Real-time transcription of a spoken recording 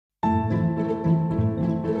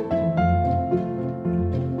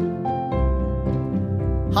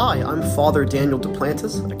Hi, I'm Father Daniel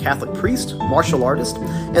Duplantis, a Catholic priest, martial artist,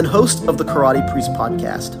 and host of the Karate Priest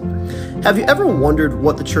podcast. Have you ever wondered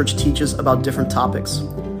what the church teaches about different topics?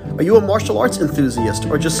 Are you a martial arts enthusiast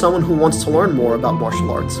or just someone who wants to learn more about martial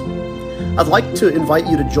arts? I'd like to invite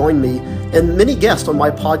you to join me and many guests on my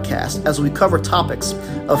podcast as we cover topics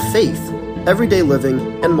of faith, everyday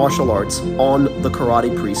living, and martial arts on the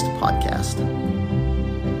Karate Priest podcast.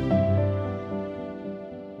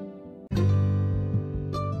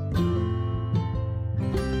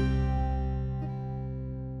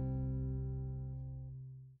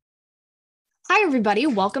 Hi, everybody.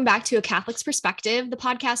 Welcome back to A Catholic's Perspective, the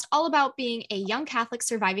podcast all about being a young Catholic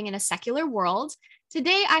surviving in a secular world.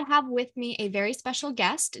 Today, I have with me a very special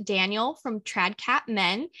guest, Daniel from Tradcat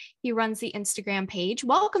Men. He runs the Instagram page.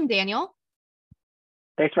 Welcome, Daniel.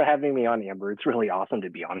 Thanks for having me on, Amber. It's really awesome to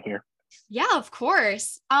be on here. Yeah, of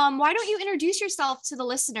course. Why don't you introduce yourself to the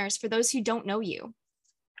listeners for those who don't know you?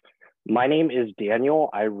 My name is Daniel.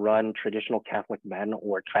 I run Traditional Catholic Men,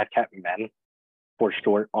 or Tradcat Men for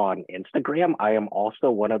short, on Instagram. I am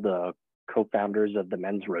also one of the co-founders of the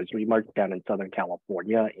Men's Rosary March down in Southern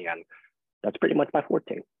California, and that's pretty much my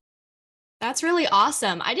forte. That's really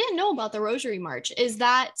awesome. I didn't know about the Rosary March. Is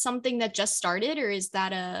that something that just started, or is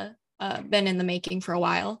that been in the making for a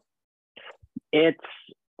while?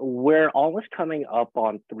 We're almost coming up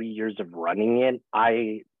on 3 years of running it.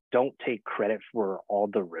 I don't take credit for all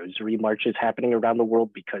the Rosary Marches happening around the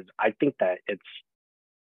world because I think that it's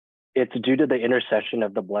due to the intercession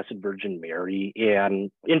of the Blessed Virgin Mary. And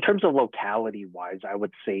in terms of locality wise, I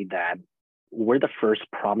would say that we're the first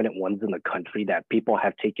prominent ones in the country that people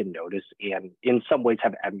have taken notice and in some ways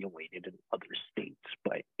have emulated in other states.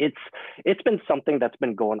 But it's been something that's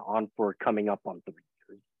been going on for coming up on 3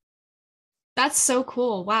 years. That's so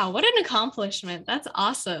cool. Wow, what an accomplishment. That's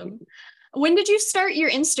awesome. When did you start your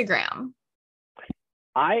Instagram?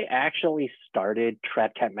 I actually started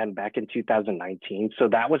Tradcat Men back in 2019. So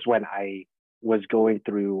that was when I was going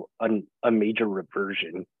through a major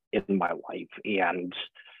reversion in my life. And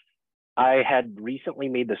I had recently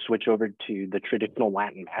made the switch over to the traditional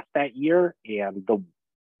Latin Mass that year. And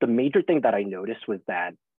the major thing that I noticed was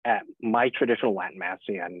that at my traditional Latin Mass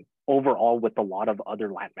and overall with a lot of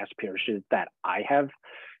other Latin Mass parishes that I have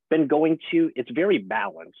been going to, it's very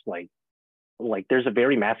balanced. Like there's a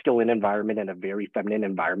very masculine environment and a very feminine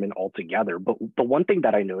environment altogether. But the one thing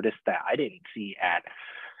that I noticed that I didn't see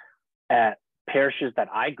at parishes that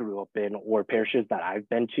I grew up in or parishes that I've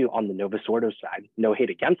been to on the Novus Ordo side, no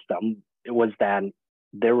hate against them, it was that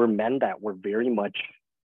there were men that were very much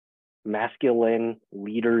masculine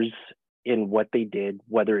leaders in what they did,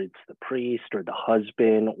 whether it's the priest or the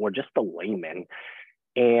husband or just the layman.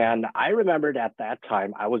 And I remembered at that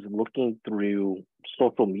time, I was looking through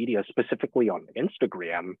social media, specifically on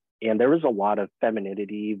Instagram, and there was a lot of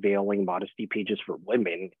femininity, veiling, modesty pages for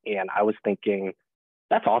women. And I was thinking,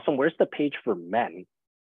 that's awesome. Where's the page for men?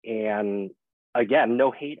 And again,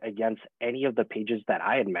 no hate against any of the pages that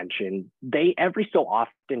I had mentioned. They every so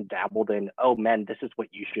often dabbled in, oh, men, this is what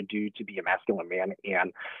you should do to be a masculine man.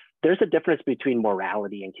 And there's a difference between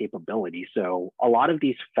morality and capability. So a lot of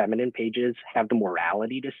these feminine pages have the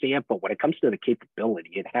morality to say it, but when it comes to the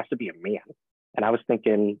capability, it has to be a man. And I was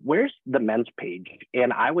thinking, where's the men's page?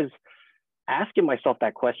 And I was asking myself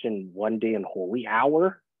that question one day in Holy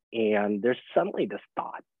Hour, and there's suddenly this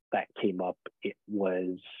thought that came up. It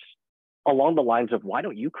was along the lines of, why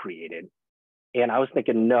don't you create it? And I was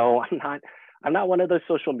thinking, no, I'm not one of those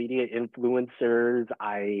social media influencers.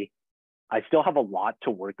 I still have a lot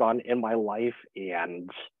to work on in my life, and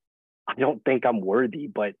I don't think I'm worthy.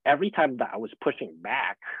 But every time that I was pushing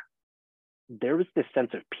back, there was this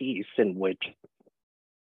sense of peace in which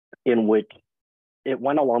it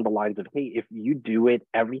went along the lines of, hey, if you do it,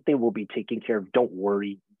 everything will be taken care of. Don't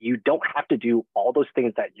worry. You don't have to do all those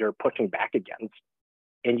things that you're pushing back against.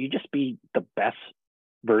 And you just be the best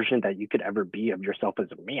version that you could ever be of yourself as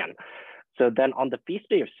a man. So then on the feast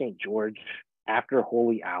day of St. George, after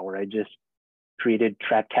Holy Hour, I just created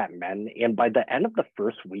Tradcat Men. And by the end of the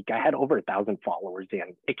first week, I had over 1,000 followers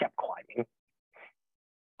and it kept climbing.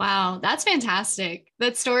 Wow, that's fantastic.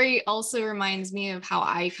 That story also reminds me of how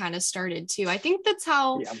I kind of started too. I think that's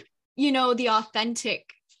how, the authentic,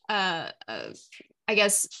 I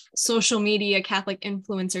guess, social media Catholic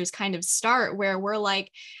influencers kind of start, where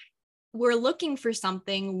we're looking for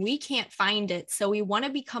something, we can't find it. So we want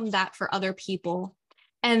to become that for other people.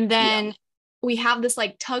 And then we have this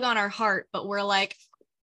like tug on our heart, but we're like,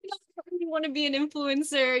 I don't really want to be an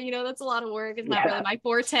influencer. That's a lot of work. It's not really my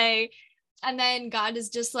forte. And then God is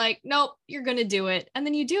just like, nope, you're going to do it. And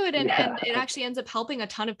then you do it. And it actually ends up helping a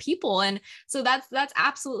ton of people. And so that's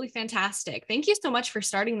absolutely fantastic. Thank you so much for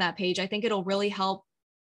starting that page. I think it'll really help,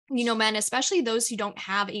 men, especially those who don't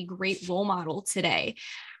have a great role model today.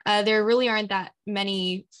 There really aren't that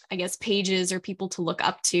many, I guess, pages or people to look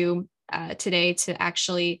up to today to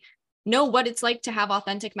actually know what it's like to have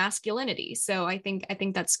authentic masculinity. So I think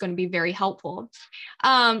that's going to be very helpful.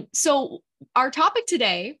 So our topic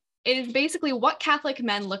today is basically what Catholic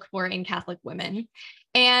men look for in Catholic women.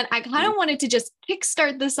 And I kind of wanted to just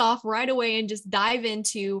kickstart this off right away and just dive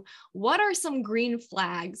into what are some green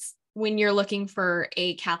flags when you're looking for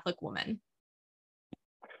a Catholic woman?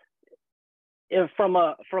 If from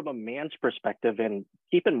a man's perspective, and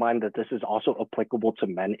keep in mind that this is also applicable to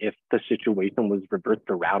men if the situation was reversed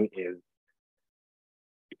around, is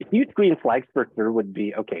huge green flags for sure would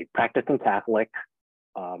be, okay, practicing Catholic,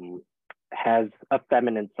 has a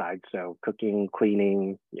feminine side, so cooking,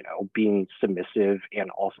 cleaning, being submissive, and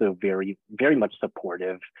also very, very much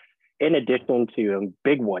supportive. In addition to a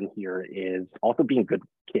big one here is also being good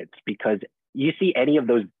kids, because you see any of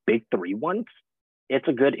those big three ones, it's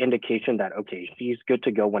a good indication that, okay, she's good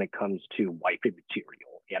to go when it comes to wifey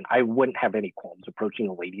material. And I wouldn't have any qualms approaching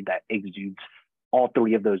a lady that exudes all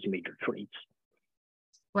three of those major traits.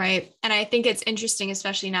 Right. And I think it's interesting,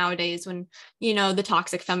 especially nowadays when, the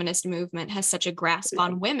toxic feminist movement has such a grasp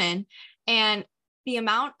on women, and the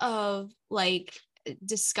amount of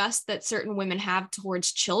disgust that certain women have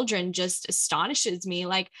towards children just astonishes me.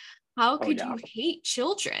 Like, how could you hate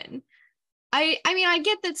children? I mean, I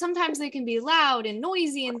get that sometimes they can be loud and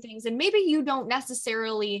noisy and things, and maybe you don't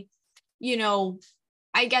necessarily,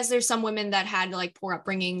 I guess there's some women that had poor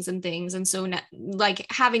upbringings and things. And so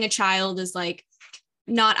having a child is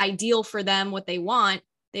not ideal for them, what they want.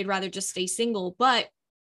 They'd rather just stay single. But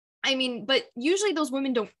usually those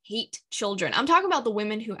women don't hate children. I'm talking about the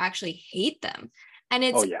women who actually hate them. And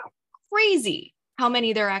it's crazy how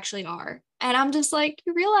many there actually are. And I'm just you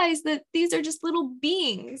realize that these are just little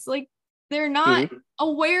beings. They're not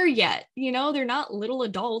aware yet, they're not little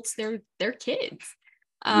adults, they're kids.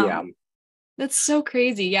 That's so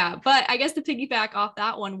crazy. Yeah. But I guess to piggyback off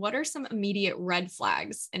that one, what are some immediate red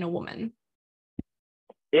flags in a woman?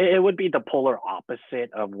 It would be the polar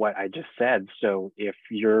opposite of what I just said. So if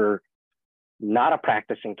you're not a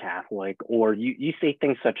practicing Catholic, or you say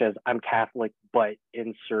things such as, I'm Catholic, but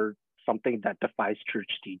insert something that defies church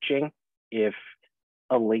teaching. If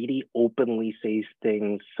a lady openly says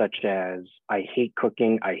things such as, I hate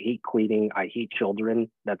cooking, I hate cleaning, I hate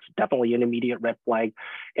children, that's definitely an immediate red flag.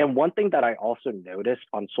 And one thing that I also noticed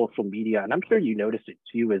on social media, and I'm sure you notice it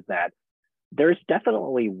too, is that there's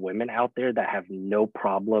definitely women out there that have no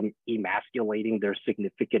problem emasculating their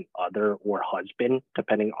significant other or husband,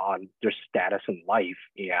 depending on their status in life.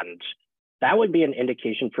 And that would be an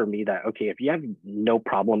indication for me that, okay, if you have no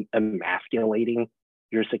problem emasculating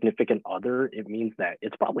your significant other, it means that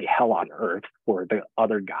it's probably hell on earth for the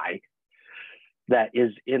other guy that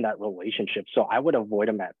is in that relationship. So I would avoid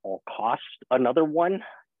them at all costs. Another one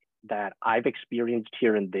that I've experienced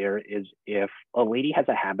here and there is if a lady has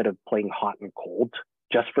a habit of playing hot and cold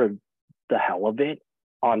just for the hell of it,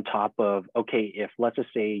 on top of, okay, if let's just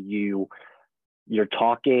say you're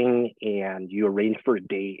talking and you arrange for a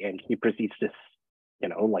date and he proceeds to,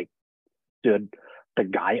 stood the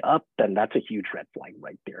guy up, then that's a huge red flag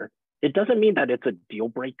right there. It doesn't mean that it's a deal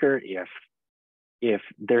breaker if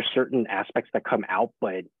there's certain aspects that come out,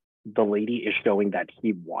 but the lady is showing that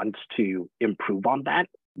he wants to improve on that.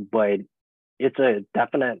 But it's a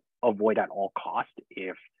definite avoid at all costs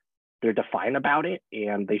if they're defiant about it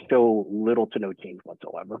and they show little to no change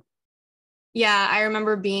whatsoever. Yeah, I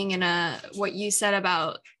remember being in what you said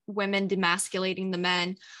about women demasculating the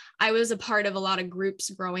men. I was a part of a lot of groups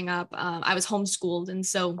growing up. I was homeschooled. And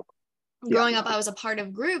so growing up, I was a part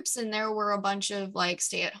of groups, and there were a bunch of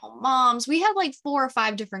stay-at-home moms. We had 4 or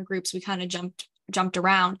 5 different groups. We kind of jumped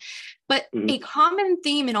around. But a common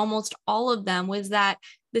theme in almost all of them was that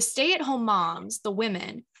the stay-at-home moms, the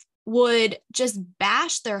women, would just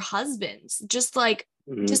bash their husbands, just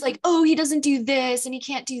oh, he doesn't do this and he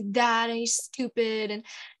can't do that and he's stupid and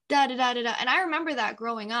da da da da da. And I remember that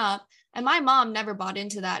growing up, and my mom never bought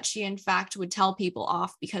into that. She in fact would tell people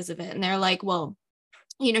off because of it. And they're like, well,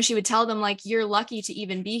 she would tell them you're lucky to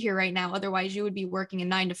even be here right now. Otherwise you would be working a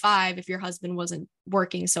 9 to 5 if your husband wasn't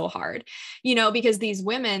working so hard, because these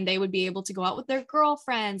women, they would be able to go out with their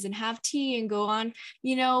girlfriends and have tea and go on,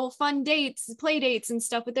 fun dates, play dates and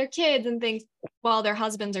stuff with their kids and things, while their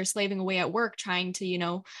husbands are slaving away at work trying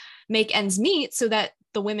to, make ends meet so that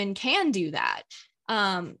the women can do that.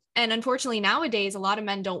 And unfortunately nowadays, a lot of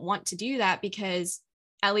men don't want to do that because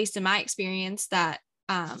at least in my experience, that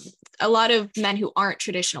a lot of men who aren't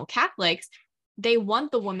traditional Catholics, they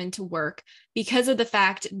want the woman to work because of the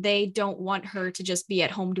fact they don't want her to just be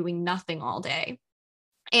at home doing nothing all day.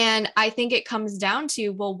 And I think it comes down to,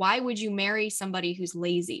 well, why would you marry somebody who's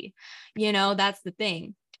lazy? You know, that's the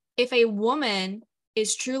thing. If a woman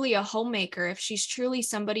is truly a homemaker, if she's truly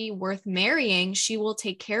somebody worth marrying, she will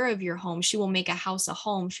take care of your home. She will make a house a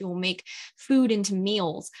home. She will make food into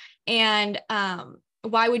meals. And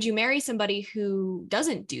why would you marry somebody who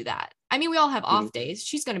doesn't do that? I mean, we all have off days.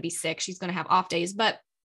 She's going to be sick. She's going to have off days. But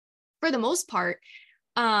for the most part,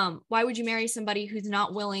 why would you marry somebody who's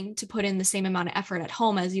not willing to put in the same amount of effort at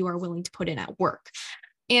home as you are willing to put in at work?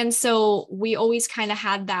 And so we always kind of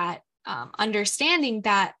had that understanding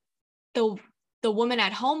that the woman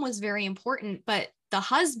at home was very important, but the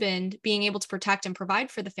husband being able to protect and provide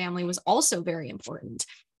for the family was also very important.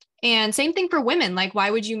 And same thing for women. Like,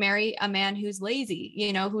 why would you marry a man who's lazy,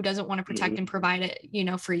 you know, who doesn't want to protect and provide it, you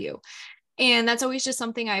know, for you? And that's always just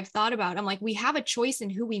something I've thought about. I'm like, we have a choice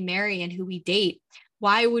in who we marry and who we date.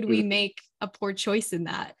 Why would we make a poor choice in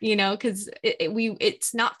that? You know, because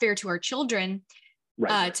it's not fair to our children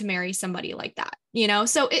to marry somebody like that, you know?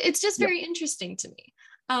 So it's just very interesting to me.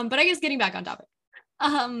 But I guess getting back on topic,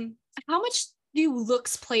 how much do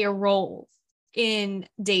looks play a role in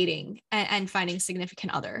dating and finding a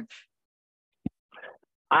significant other?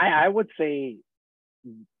 I would say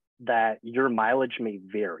that your mileage may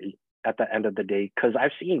vary at the end of the day, because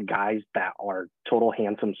I've seen guys that are total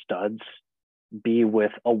handsome studs be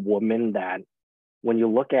with a woman that when you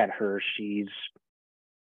look at her, she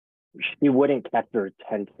wouldn't catch their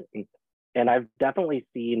attention. And I've definitely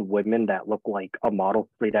seen women that look like a model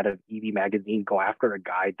straight out of Evie magazine go after a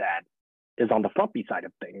guy that is on the frumpy side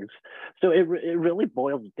of things. So it really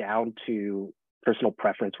boils down to personal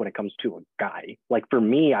preference when it comes to a guy. Like for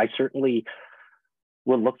me, I certainly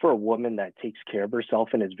would look for a woman that takes care of herself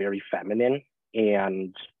and is very feminine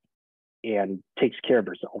and takes care of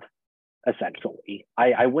herself, essentially.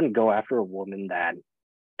 I wouldn't go after a woman that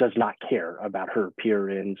does not care about her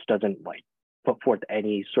appearance, doesn't like put forth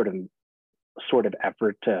any sort of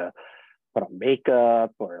effort to put on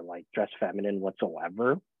makeup or like dress feminine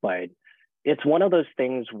whatsoever. But it's one of those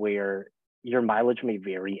things where your mileage may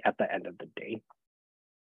vary at the end of the day.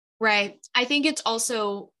 Right. I think it's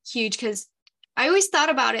also huge because I always thought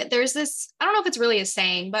about it. There's this, I don't know if it's really a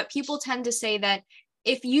saying, but people tend to say that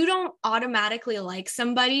if you don't automatically like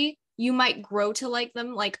somebody, you might grow to like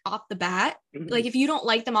them like off the bat. Like if you don't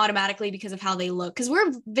like them automatically because of how they look, because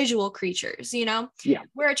we're visual creatures, you know? Yeah.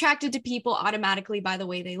 We're attracted to people automatically by the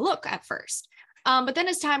way they look at first. But then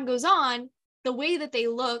as time goes on, the way that they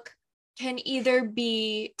look can either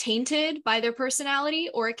be tainted by their personality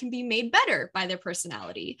or it can be made better by their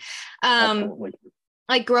personality. Absolutely.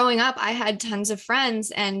 Like growing up, I had tons of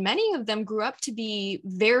friends and many of them grew up to be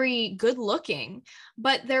very good looking,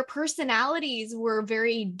 but their personalities were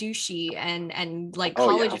very douchey and like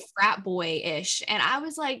college frat boy-ish. And I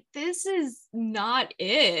was like, this is not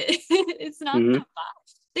it. It's not the vibe.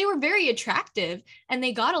 They were very attractive and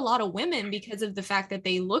they got a lot of women because of the fact that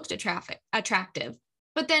they looked attractive.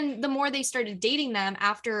 But then the more they started dating them,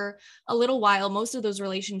 after a little while, most of those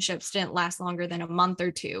relationships didn't last longer than a month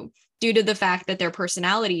or two due to the fact that their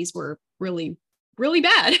personalities were really, really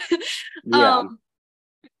bad.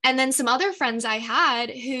 And then some other friends I had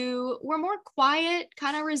who were more quiet,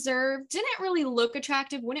 kind of reserved, didn't really look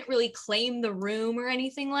attractive, wouldn't really claim the room or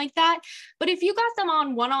anything like that. But if you got them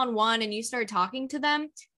on one-on-one and you started talking to them,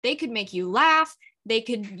 they could make you laugh. They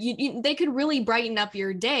could really brighten up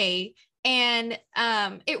your day. And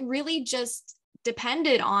it really just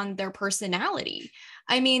depended on their personality.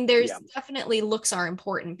 I mean, there's definitely looks are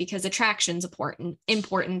important because attraction's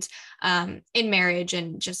important in marriage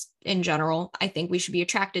and just in general. I think we should be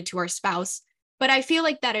attracted to our spouse, but I feel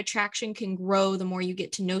like that attraction can grow the more you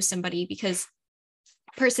get to know somebody because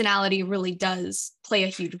personality really does play a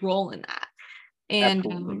huge role in that.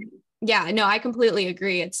 And yeah, no, I completely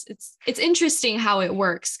agree. It's interesting how it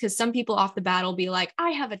works because some people off the bat will be like,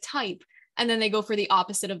 I have a type. And then they go for the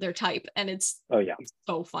opposite of their type. And it's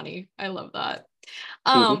so funny. I love that.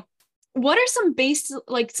 What are some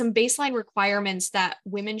baseline requirements that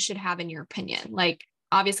women should have in your opinion? Like,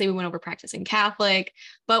 obviously we went over practicing Catholic,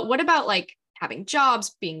 but what about like having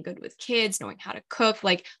jobs, being good with kids, knowing how to cook?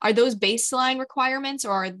 Like, are those baseline requirements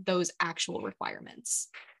or are those actual requirements?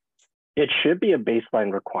 It should be a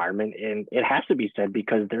baseline requirement, and it has to be said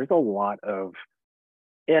because there's a lot of,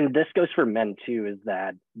 and this goes for men too, is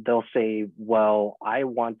that they'll say, well, I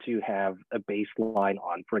want to have a baseline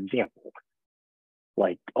on, for example,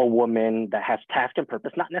 like a woman that has task and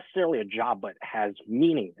purpose, not necessarily a job, but has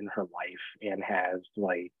meaning in her life and has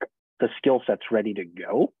like the skill sets ready to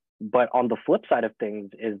go. But on the flip side of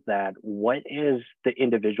things is that what is the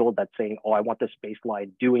individual that's saying, oh, I want this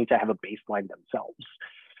baseline doing to have a baseline themselves?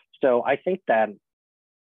 So I think that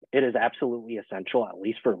it is absolutely essential, at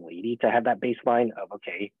least for a lady, to have that baseline of,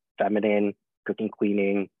 okay, feminine, cooking,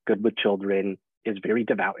 cleaning, good with children, is very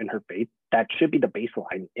devout in her faith. That should be the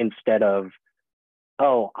baseline instead of,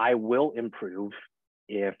 oh, I will improve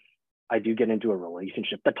if I do get into a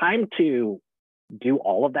relationship. The time to do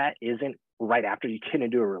all of that isn't right after you get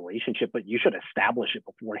into a relationship, but you should establish it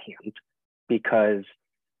beforehand. Because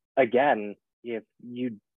again, if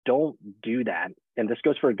you don't do that, and this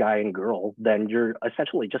goes for a guy and girl, then you're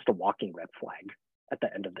essentially just a walking red flag at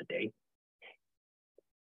the end of the day.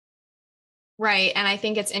 Right. And I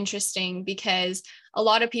think it's interesting because a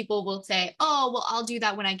lot of people will say, oh, well, I'll do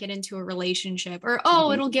that when I get into a relationship, or,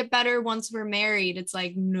 oh, it'll get better once we're married. It's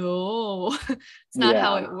like, no, it's not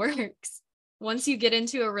how it works. Once you get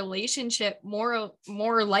into a relationship, more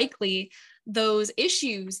likely those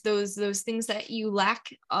issues, those things that you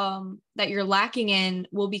lack, that you're lacking in,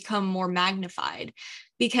 will become more magnified.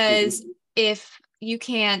 Because if you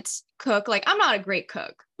can't cook, like, I'm not a great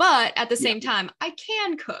cook, but at the same time, I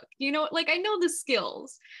can cook, you know, like I know the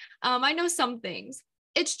skills. I know some things.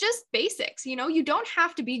 It's just basics, you know, you don't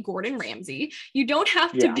have to be Gordon Ramsay. You don't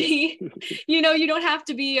have to be, you know, you don't have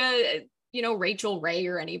to be a, you know, Rachel Ray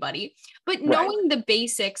or anybody, but knowing the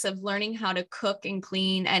basics of learning how to cook and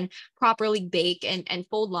clean and properly bake and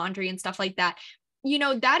fold laundry and stuff like that, you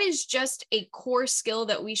know, that is just a core skill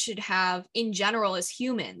that we should have in general as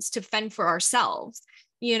humans to fend for ourselves.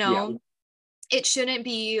 You know, it shouldn't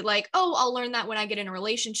be like, oh, I'll learn that when I get in a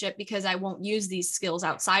relationship because I won't use these skills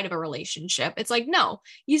outside of a relationship. It's like, no,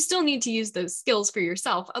 you still need to use those skills for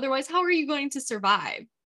yourself. Otherwise, how are you going to survive?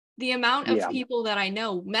 The amount of people that I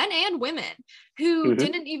know, men and women, who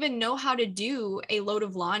didn't even know how to do a load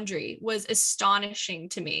of laundry was astonishing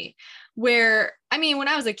to me. Where, I mean, when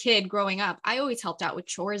I was a kid growing up, I always helped out with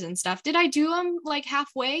chores and stuff. Did I do them like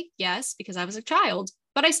halfway? Yes, because I was a child,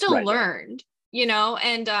 but I still learned, you know,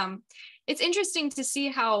 and it's interesting to see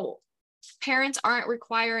how parents aren't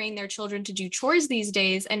requiring their children to do chores these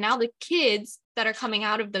days. And now the kids that are coming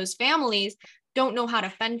out of those families don't know how to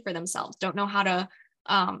fend for themselves, don't know how to,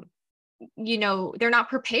 you know, they're not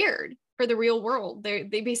prepared for the real world. They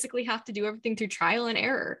basically have to do everything through trial and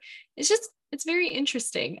error. It's very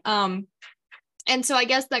interesting. And so I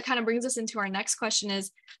guess that kind of brings us into our next question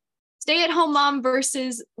is stay-at-home mom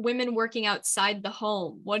versus women working outside the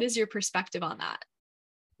home. What is your perspective on that?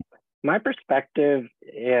 My perspective,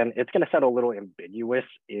 and it's going to sound a little ambiguous,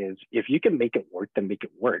 is if you can make it work, then make it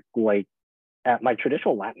work. Like at my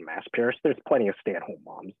traditional Latin Mass parish, there's plenty of stay-at-home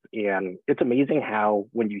moms. And it's amazing how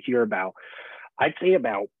when you hear about, I'd say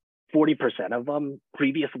about 40% of them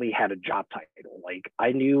previously had a job title. Like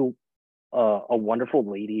I knew a wonderful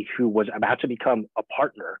lady who was about to become a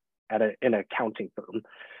partner at an accounting firm.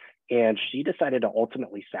 And she decided to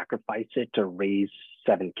ultimately sacrifice it to raise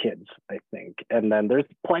 7 kids, I think. And then there's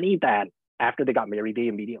plenty that after they got married, they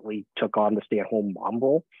immediately took on the stay-at-home mom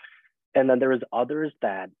role. And then there was others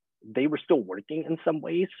that they were still working in some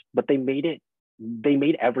ways, but they made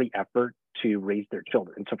every effort to raise their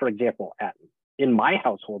children. So for example, in my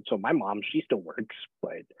household, so my mom, she still works,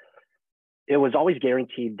 but it was always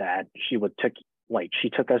guaranteed that she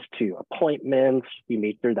took us to appointments. We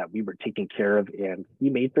made sure that we were taken care of, and we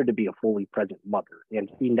made her to be a fully present mother. And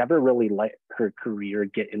we never really let her career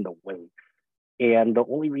get in the way. And the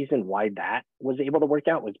only reason why that was able to work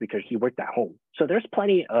out was because she worked at home. So there's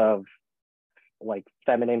plenty of like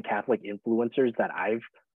feminine Catholic influencers that I've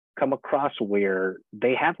come across where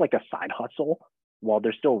they have like a side hustle while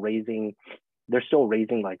they're still raising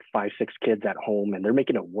like 5-6 kids at home, and they're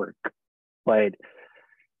making it work. But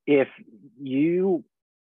if you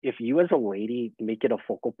as a lady make it a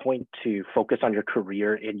focal point to focus on your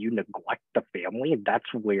career and you neglect the family,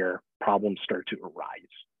 that's where problems start to arise.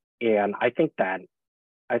 And I think that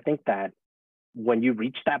when you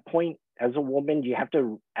reach that point as a woman, you have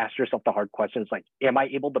to ask yourself the hard questions like, am I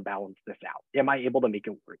able to balance this out? Am I able to make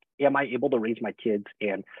it work? Am I able to raise my kids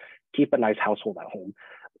and keep a nice household at home?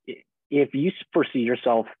 If you foresee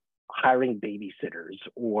yourself hiring babysitters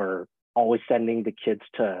or always sending the kids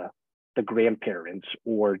to the grandparents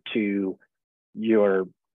or to your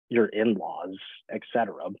in-laws,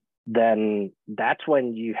 etc., then that's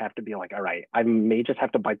when you have to be like, all right, I may just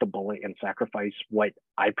have to bite the bullet and sacrifice what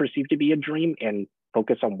I perceive to be a dream and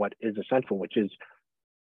focus on what is essential, which is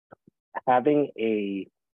having a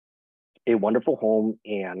wonderful home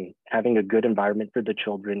and having a good environment for the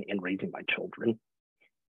children and raising my children.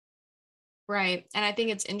 Right. And I think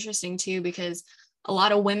it's interesting too, because a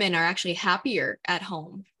lot of women are actually happier at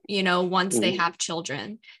home, once they have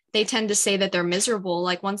children. They tend to say that they're miserable.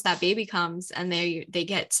 Like once that baby comes and they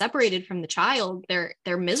get separated from the child, they're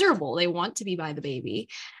miserable. They want to be by the baby.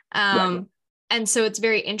 Right. And so it's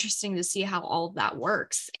very interesting to see how all of that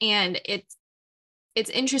works. And it's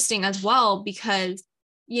interesting as well because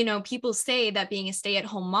people say that being a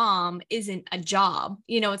stay-at-home mom isn't a job,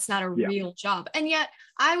 it's not a real job. And yet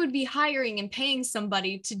I would be hiring and paying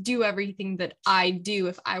somebody to do everything that I do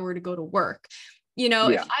if I were to go to work.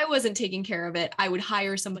 If I wasn't taking care of it, I would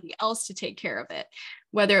hire somebody else to take care of it,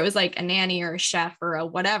 whether it was like a nanny or a chef or a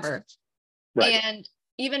whatever. Right. And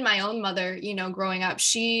even my own mother, growing up,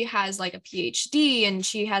 she has like a PhD and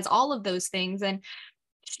she has all of those things. And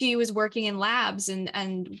she was working in labs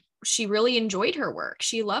and she really enjoyed her work.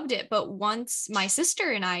 She loved it. But once my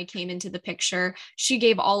sister and I came into the picture, she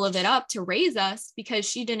gave all of it up to raise us because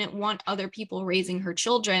she didn't want other people raising her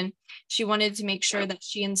children. She wanted to make sure that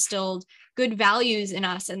she instilled good values in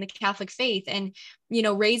us and the Catholic faith and,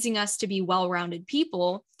 raising us to be well-rounded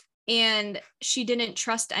people. And she didn't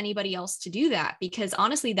trust anybody else to do that because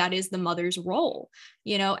honestly, that is the mother's role,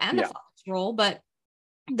 and the father's role. But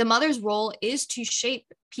the mother's role is to shape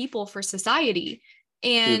people for society.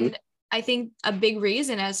 And I think a big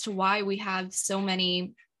reason as to why we have so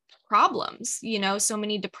many problems, so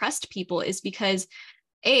many depressed people is because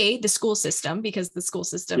the school system,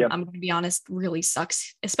 I'm going to be honest, really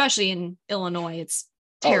sucks, especially in Illinois. It's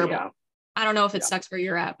terrible. Oh, yeah. I don't know if it sucks where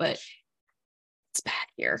you're at, but it's bad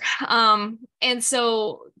here. And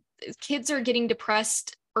so kids are getting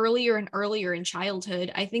depressed earlier and earlier in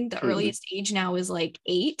childhood. I think the earliest age now is like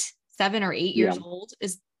 7 or 8 years old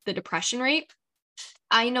is the depression rate.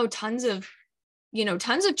 I know tons of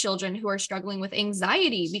children who are struggling with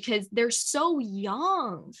anxiety because they're so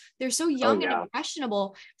young. They're so young and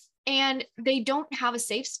impressionable and they don't have a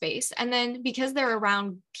safe space. And then because they're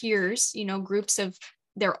around peers, groups of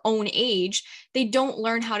their own age, they don't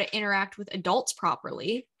learn how to interact with adults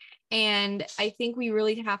properly. And I think we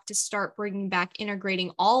really have to start bringing back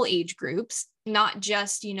integrating all age groups, not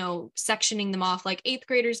just, sectioning them off like 8th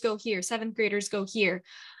graders go here, 7th graders go here.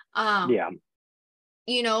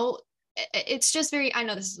 It's just I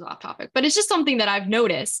know this is off topic, but it's just something that I've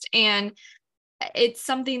noticed. And it's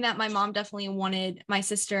something that my mom definitely wanted my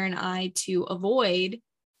sister and I to avoid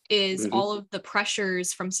is all of the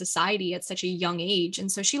pressures from society at such a young age.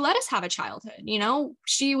 And so she let us have a childhood,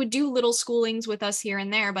 she would do little schoolings with us here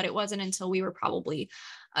and there, but it wasn't until we were probably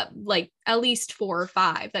like at least 4 or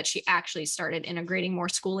 5 that she actually started integrating more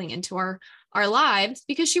schooling into our lives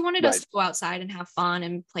because she wanted us to go outside and have fun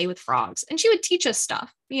and play with frogs. And she would teach us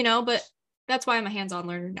stuff, but that's why I'm a hands-on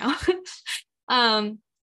learner now.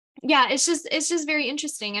 It's just very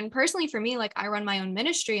interesting. And personally for me, like I run my own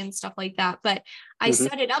ministry and stuff like that, but I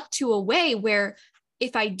set it up to a way where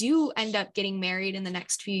if I do end up getting married in the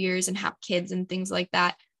next few years and have kids and things like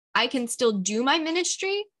that, I can still do my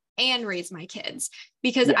ministry and raise my kids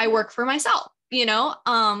because I work for myself.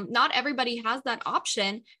 Not everybody has that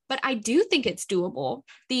option, but I do think it's doable.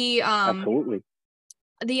 Absolutely.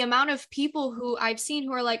 The amount of people who I've seen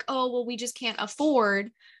who are like, oh, well, we just can't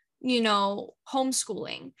afford,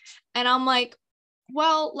 homeschooling. And I'm like,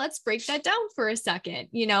 well, let's break that down for a second.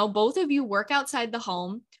 Both of you work outside the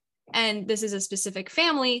home. And this is a specific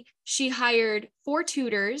family. She hired 4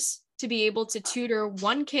 tutors to be able to tutor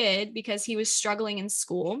one kid because he was struggling in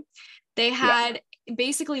school. They had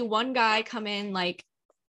basically one guy come in like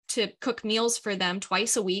to cook meals for them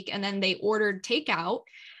twice a week. And then they ordered takeout.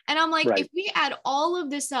 And I'm like, if we add all of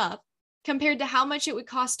this up compared to how much it would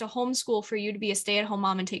cost to homeschool for you to be a stay-at-home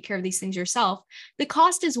mom and take care of these things yourself, the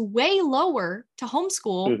cost is way lower to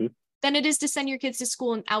homeschool than it is to send your kids to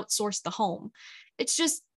school and outsource the home. It's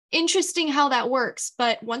just interesting how that works.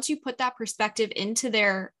 But once you put that perspective into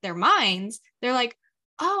their minds, they're like,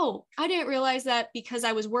 oh, I didn't realize that because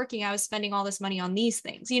I was working, I was spending all this money on these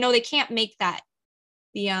things. They can't make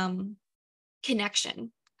the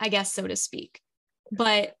connection, I guess, so to speak.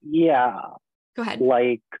 But go ahead.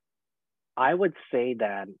 Like, I would say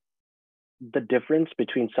that the difference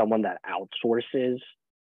between someone that outsources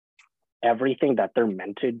everything that they're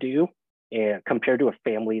meant to do compared to a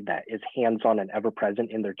family that is hands-on and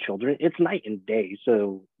ever-present in their children, it's night and day.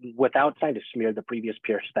 So without trying to smear the previous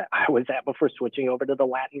parish that I was at before switching over to the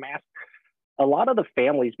Latin Mass, a lot of the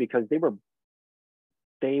families, because they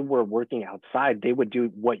were working outside, they would do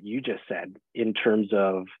what you just said in terms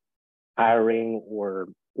of hiring or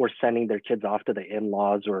sending their kids off to the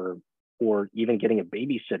in-laws or even getting a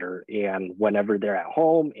babysitter. And whenever they're at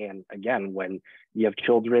home, and again, when you have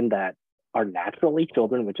children that are naturally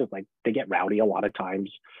children, which is like they get rowdy a lot of times,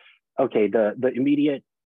 okay, the immediate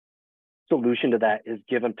solution to that is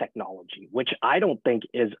give them technology, which I don't think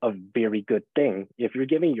is a very good thing. If you're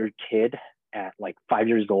giving your kid at like 5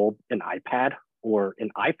 years old an iPad or an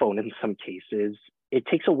iPhone in some cases, it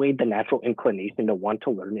takes away the natural inclination to want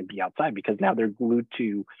to learn and be outside, because now they're glued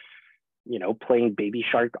to, playing Baby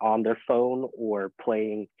Shark on their phone or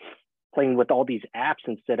playing with all these apps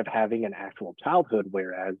instead of having an actual childhood.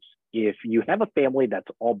 Whereas if you have a family that's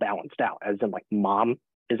all balanced out, as in like mom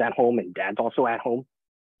is at home and dad's also at home,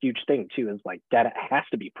 huge thing too is like dad has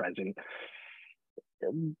to be present.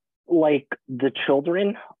 Like the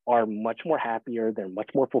children are much more happier, they're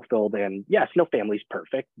much more fulfilled. And yes, no family's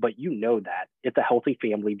perfect, but that it's a healthy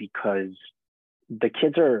family because the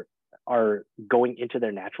kids are going into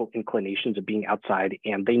their natural inclinations of being outside,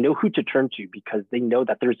 and they know who to turn to because they know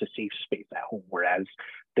that there's a safe space at home. Whereas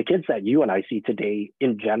the kids that you and I see today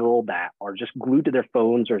in general that are just glued to their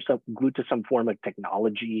phones or glued to some form of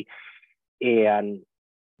technology, and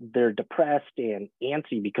they're depressed and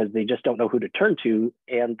antsy because they just don't know who to turn to,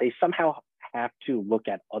 and they somehow have to look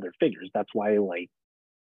at other figures. That's why like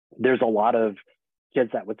there's a lot of kids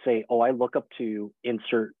that would say, oh, I look up to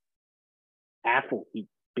insert athlete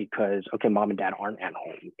because, okay, mom and dad aren't at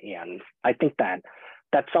home. And I think that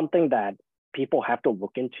that's something that people have to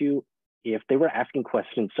look into. If they were asking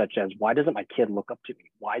questions such as, why doesn't my kid look up to me?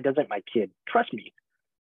 Why doesn't my kid trust me?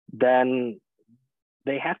 Then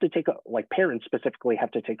they have to parents specifically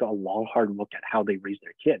have to take a long, hard look at how they raise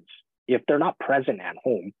their kids. If they're not present at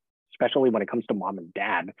home, especially when it comes to mom and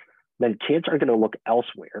dad, then kids are going to look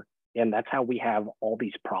elsewhere. And that's how we have all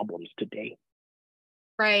these problems today.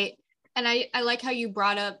 Right. And I like how you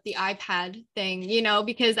brought up the iPad thing,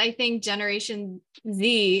 because I think Generation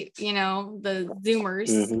Z, the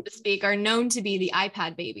Zoomers, so to speak, are known to be the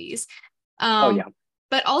iPad babies.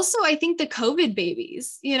 But also I think the COVID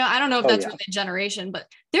babies, I don't know if that's really a generation, but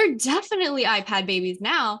they're definitely iPad babies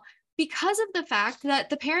now because of the fact that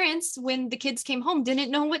the parents, when the kids came home,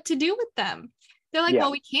 didn't know what to do with them. They're like,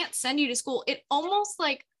 well, we can't send you to school. It almost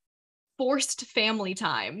like forced family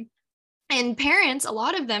time. And parents, a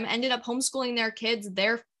lot of them ended up homeschooling their kids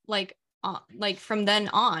like from then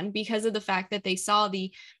on, because of the fact that they saw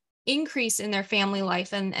the increase in their family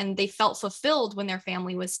life and they felt fulfilled when their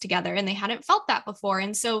family was together, and they hadn't felt that before.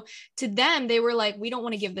 And so to them, they were like, we don't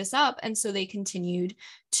want to give this up. And so they continued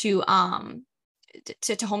to homeschool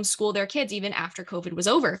their kids even after COVID was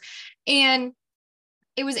over. And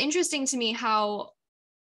it was interesting to me how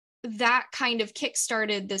that kind of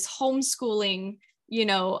kickstarted this homeschooling,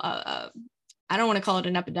 I don't want to call it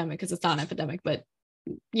an epidemic because it's not an epidemic, but,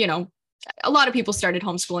 a lot of people started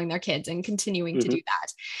homeschooling their kids and continuing to do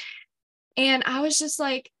that. And I was just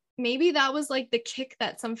like, maybe that was like the kick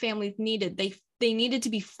that some families needed. They needed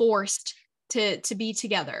to be forced to be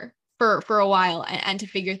together for a while and to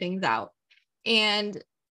figure things out. And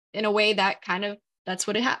in a way that that's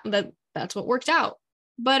what it happened. That's what worked out.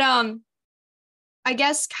 But I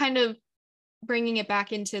guess kind of bringing it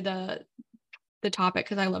back into the topic,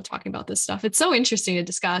 because I love talking about this stuff. It's so interesting to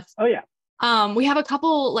discuss. Oh yeah. We have a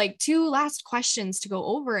couple, two last questions to go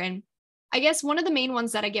over. And I guess one of the main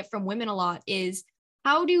ones that I get from women a lot is,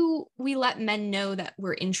 how do we let men know that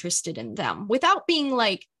we're interested in them without being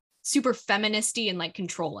super feministy and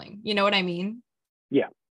controlling? You know what I mean? Yeah.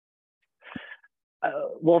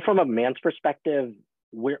 Well, from a man's perspective,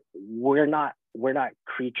 we're not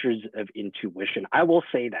creatures of intuition. I will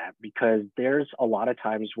say that, because there's a lot of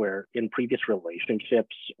times where in previous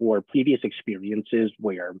relationships or previous experiences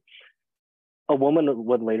where a woman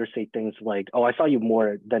would later say things like, oh, I saw you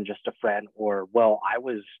more than just a friend, or, well, I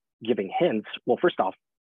was giving hints. Well, first off,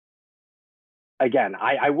 again,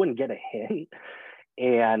 I wouldn't get a hint,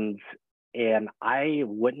 and I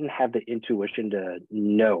wouldn't have the intuition to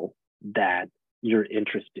know that you're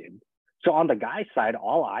interested. So on the guy side,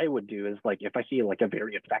 all I would do is if I see a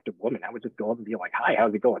very attractive woman, I would just go up and be like, hi,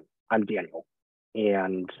 how's it going? I'm Daniel,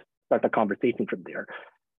 and start the conversation from there.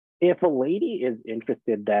 If a lady is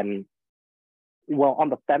interested, then, well, on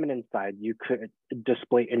the feminine side, you could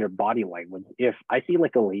display in your body language. If I see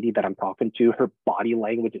a lady that I'm talking to, her body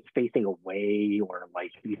language is facing away, or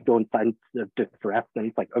she's showing signs of distress,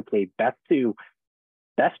 then it's okay, best to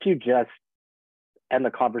just end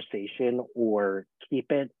the conversation or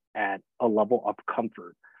keep it at a level of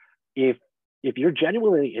comfort. If you're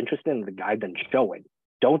genuinely interested in the guy, then show it.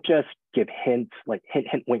 Don't just give hints, hint,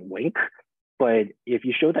 hint, wink, wink. But if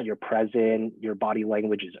you show that you're present, your body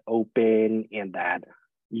language is open, and that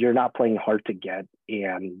you're not playing hard to get,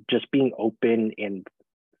 and just being open and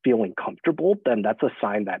feeling comfortable, then that's a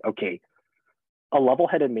sign that, okay, a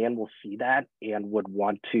level-headed man will see that and would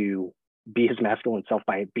want to be his masculine self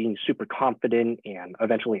by being super confident and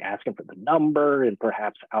eventually ask him for the number and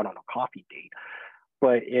perhaps out on a coffee date.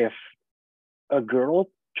 But if a girl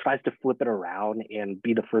tries to flip it around and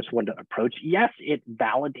be the first one to approach, yes, it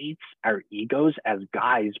validates our egos as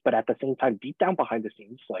guys, but at the same time, deep down behind the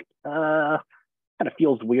scenes, like, kind of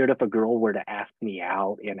feels weird if a girl were to ask me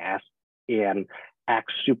out and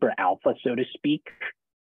act super alpha, so to speak.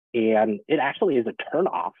 And it actually is a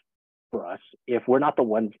turnoff for us if we're not the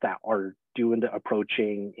ones that are doing the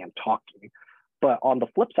approaching and talking. But on the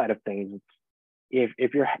flip side of things,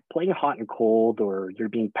 if you're playing hot and cold, or you're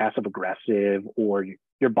being passive aggressive, or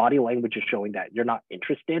your body language is showing that you're not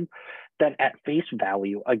interested, then at face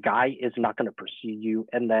value, a guy is not going to pursue you.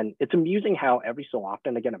 And then it's amusing how every so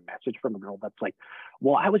often I get a message from a girl that's like,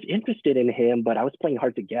 well, I was interested in him, but I was playing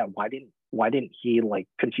hard to get. Why didn't he like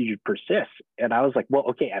continue to persist? And I was like, well,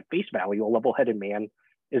 okay, at face value, a level-headed man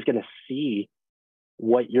is going to see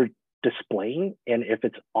what you're displaying. And if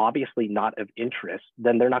it's obviously not of interest,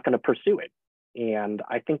 then they're not going to pursue it. And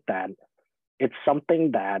I think that it's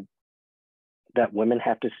something that women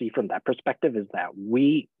have to see from that perspective, is that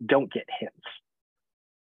we don't get hints.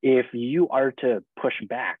 If you are to push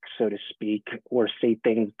back, so to speak, or say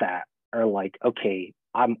things that are like, okay,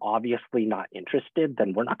 I'm obviously not interested,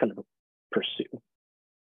 then we're not going to pursue.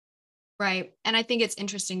 Right. And I think it's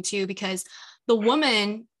interesting too, because the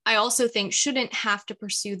woman, I also think, shouldn't have to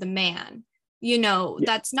pursue the man.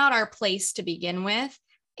 That's not our place to begin with.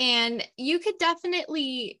 And you could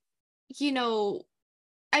definitely,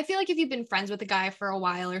 I feel like if you've been friends with a guy for a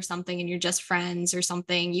while or something, and you're just friends or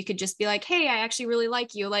something, you could just be like, hey, I actually really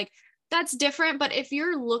like you. Like, that's different. But if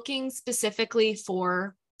you're looking specifically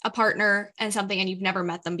for a partner and something, and you've never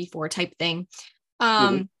met them before type thing,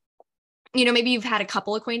 maybe you've had a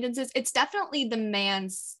couple acquaintances, it's definitely the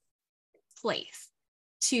man's place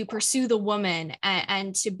to pursue the woman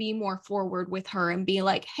and to be more forward with her and be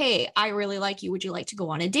like, hey, I really like you. Would you like to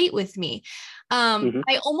go on a date with me?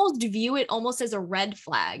 I almost view it almost as a red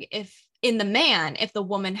flag if the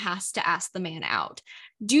woman has to ask the man out,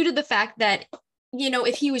 due to the fact that,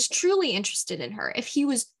 if he was truly interested in her, if he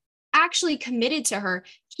was actually committed to her,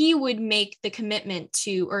 he would make the commitment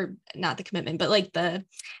to, or not the commitment, but like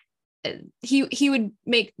he would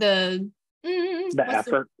make the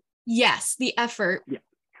effort. Yes, the effort. Yeah.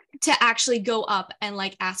 To actually go up and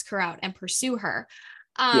like ask her out and pursue her.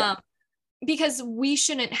 Because we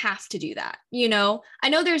shouldn't have to do that. I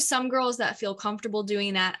know there's some girls that feel comfortable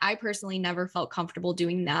doing that. I personally never felt comfortable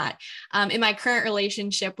doing that. In my current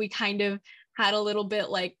relationship, we kind of had a little bit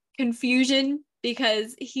like confusion,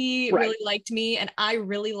 because he really liked me and I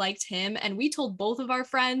really liked him. And we told both of our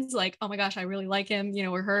friends like, oh my gosh, I really like him,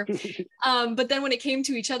 or her. But then when it came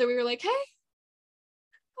to each other, we were like, hey,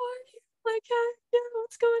 how are you? Like, yeah,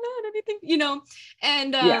 what's going on? Anything,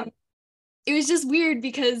 and it was just weird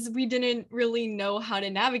because we didn't really know how to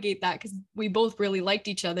navigate that, because we both really liked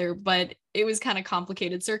each other, but it was kind of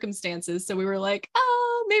complicated circumstances. So we were like,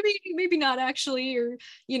 oh, maybe not actually, or,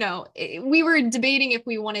 we were debating if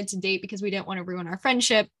we wanted to date because we didn't want to ruin our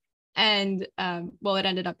friendship. And well, it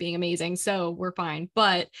ended up being amazing. So we're fine.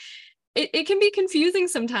 But it can be confusing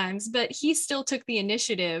sometimes, but he still took the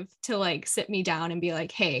initiative to like sit me down and be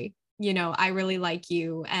like, hey, I really like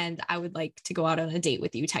you and I would like to go out on a date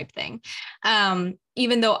with you type thing.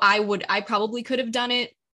 Even though I probably could have done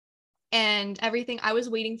it and everything, I was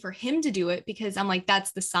waiting for him to do it, because I'm like,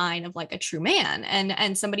 that's the sign of like a true man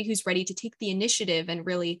and somebody who's ready to take the initiative and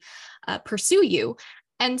really pursue you.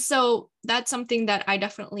 And so that's something that I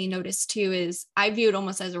definitely noticed too, is I view it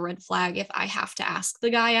almost as a red flag if I have to ask the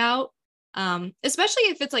guy out. Especially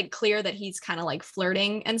if it's like clear that he's kind of like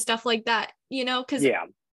flirting and stuff like that, because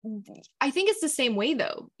I think it's the same way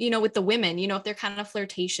though, with the women, if they're kind of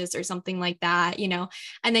flirtatious or something like that,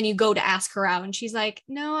 and then you go to ask her out and she's like,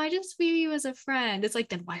 no, I just view you as a friend. It's like,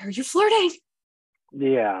 then why are you flirting?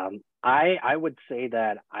 Yeah, I would say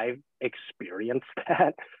that I've experienced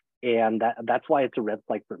that. And that's why it's a red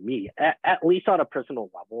flag for me, at least on a personal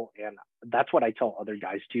level. And that's what I tell other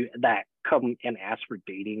guys too, that come and ask for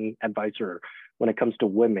dating advice, or when it comes to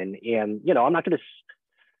women. And, I'm not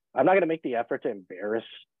going to make the effort to embarrass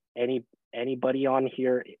anybody on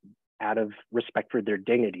here out of respect for their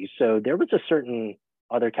dignity. So there was a certain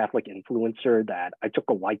other Catholic influencer that I took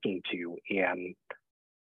a liking to. And,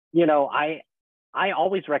 I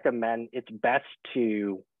always recommend it's best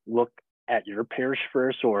to look at your parish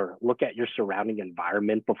first, or look at your surrounding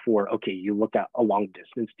environment before, okay, you look at a long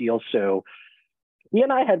distance deal. So he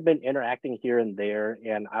and I had been interacting here and there,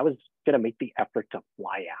 and I was going to make the effort to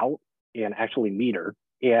fly out and actually meet her.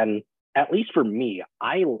 And at least for me,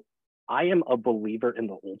 I am a believer in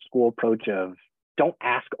the old school approach of don't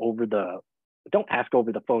ask over the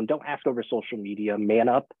phone, don't ask over social media, man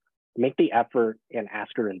up, make the effort and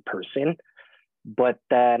ask her in person. But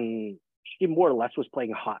then she more or less was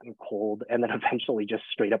playing hot and cold, and then eventually just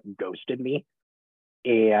straight up ghosted me.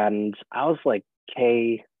 And I was like,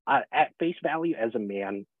 okay, at face value as a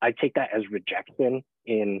man, I take that as rejection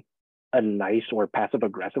in a nice or passive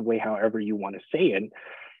aggressive way, however you want to say it.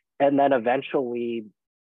 And then eventually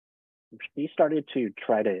she started to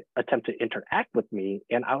try to attempt to interact with me.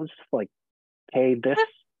 And I was just like, hey,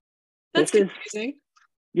 That's confusing.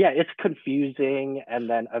 Yeah, it's confusing. And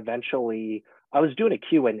then eventually I was doing a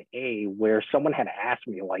Q&A where someone had asked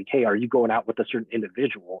me like, hey, are you going out with a certain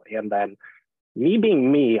individual? And then me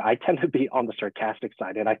being me, I tend to be on the sarcastic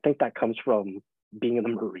side. And I think that comes from being in the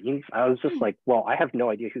Marines. I was just like, well, I have no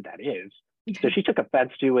idea who that is. So she took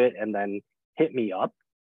offense to it and then hit me up.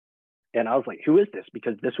 And I was like, who is this?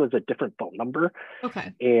 Because this was a different phone number.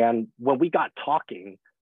 Okay. And when we got talking,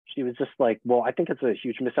 she was just like, well, I think it's a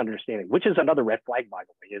huge misunderstanding, which is another red flag, by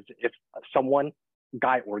the way, is if someone,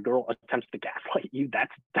 guy or girl, attempts to gaslight you,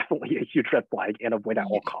 that's definitely a huge red flag and avoid at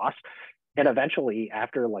all costs. And eventually,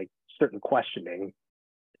 after like certain questioning,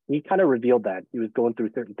 he kind of revealed that he was going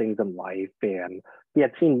through certain things in life and he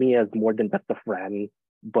had seen me as more than just a friend,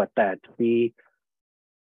 but that he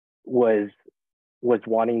was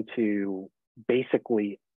wanting to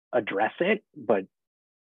basically address it, but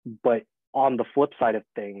on the flip side of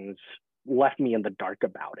things, left me in the dark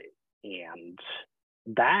about it. And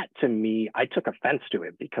that, to me, I took offense to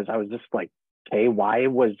it because I was just like, okay, why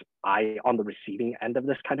was I on the receiving end of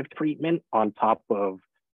this kind of treatment on top of,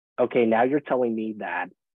 okay, now you're telling me that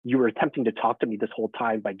you were attempting to talk to me this whole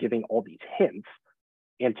time by giving all these hints.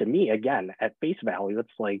 And to me, again, at face value, it's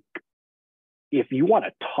like, if you want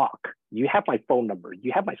to talk, you have my phone number,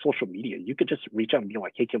 you have my social media, you could just reach out and be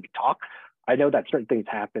like, hey, can we talk? I know that certain things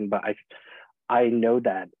happen, but I know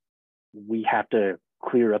that we have to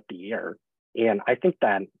clear up the air. And I think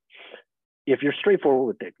that if you're straightforward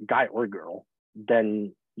with it, guy or girl,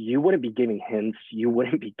 then you wouldn't be giving hints, you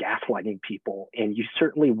wouldn't be gaslighting people, and you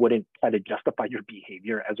certainly wouldn't try to justify your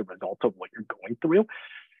behavior as a result of what you're going through.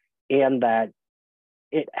 And that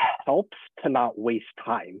it helps to not waste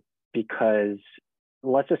time, because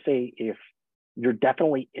let's just say if you're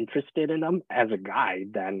definitely interested in them as a guy,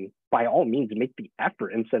 then by all means make the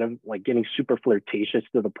effort instead of like getting super flirtatious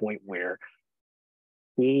to the point where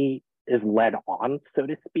he is led on, so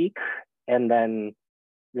to speak. And then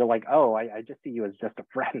you're like, oh, I just see you as just a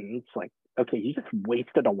friend. It's like, okay, you just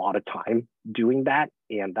wasted a lot of time doing that.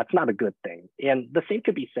 And that's not a good thing. And the same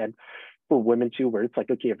could be said for women too, where it's like,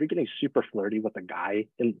 okay, if you're getting super flirty with a guy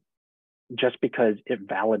and just because it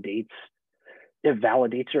validates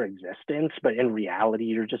your existence, but in reality,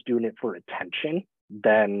 you're just doing it for attention,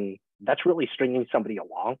 then that's really stringing somebody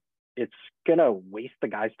along. It's gonna waste the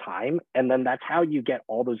guy's time. And then that's how you get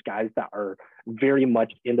all those guys that are very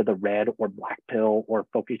much into the red or black pill or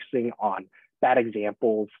focusing on bad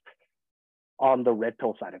examples on the red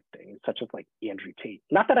pill side of things, such as like Andrew Tate.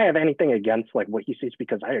 Not that I have anything against like what he says,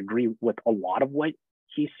 because I agree with a lot of what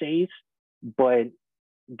he says, but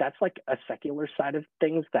that's like a secular side of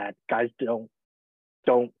things that guys don't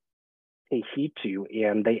pay heed to,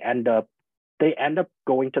 and they end up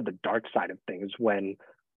going to the dark side of things when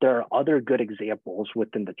there are other good examples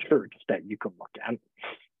within the church that you could look at.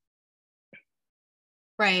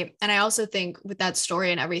 Right. And I also think with that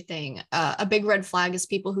story and everything, a big red flag is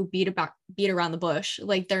people who beat around the bush.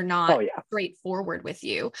 Like they're not straightforward with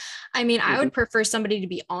you. I mean, I would prefer somebody to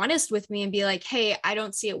be honest with me and be like, hey, I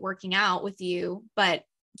don't see it working out with you, but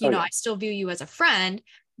you know, I still view you as a friend,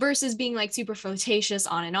 versus being like super flirtatious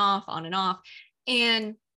on and off.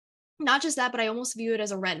 And not just that, but I almost view it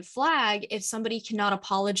as a red flag if somebody cannot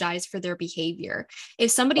apologize for their behavior. If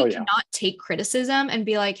somebody cannot take criticism and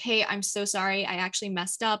be like, hey, I'm so sorry, I actually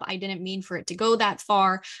messed up, I didn't mean for it to go that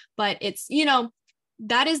far, but it's, you know,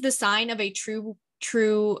 that is the sign of a true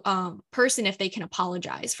person if they can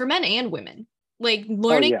apologize, for men and women. Like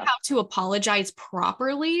learning how to apologize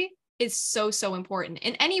properly is so important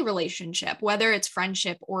in any relationship, whether it's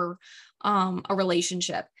friendship or a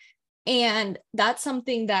relationship. And that's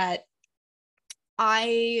something that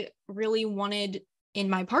I really wanted in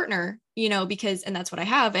my partner, you know, because, and that's what I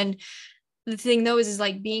have. And the thing though is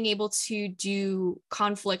like being able to do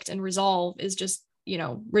conflict and resolve is just, you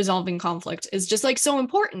know, resolving conflict is just like so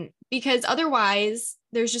important, because otherwise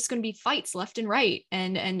there's just going to be fights left and right,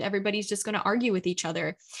 and everybody's just going to argue with each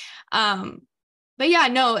other. But yeah,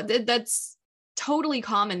 no, that's totally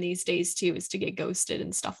common these days too, is to get ghosted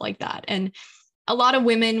and stuff like that. And a lot of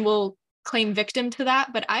women will claim victim to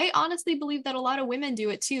that, but I honestly believe that a lot of women do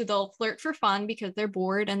it too. They'll flirt for fun because they're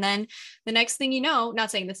bored, and then the next thing you know,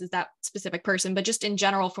 not saying this is that specific person, but just in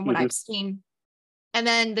general from what I've seen, and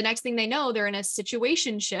then the next thing they know, they're in a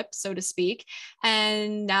situationship, so to speak,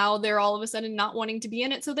 and now they're all of a sudden not wanting to be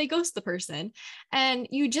in it, so they ghost the person. And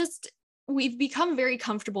we've become very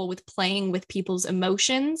comfortable with playing with people's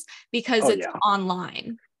emotions because it's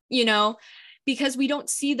online, you know, because we don't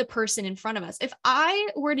see the person in front of us. If I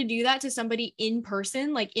were to do that to somebody in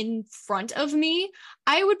person, like in front of me,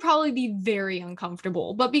 I would probably be very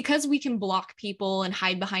uncomfortable. But because we can block people and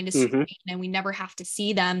hide behind a screen and we never have to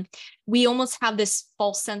see them, we almost have this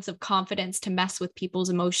false sense of confidence to mess with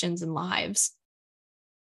people's emotions and lives.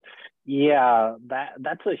 Yeah,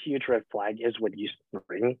 that's a huge red flag, is when you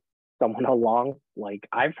string someone along. Like,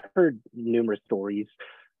 I've heard numerous stories,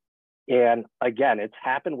 and again, it's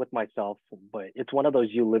happened with myself, but it's one of those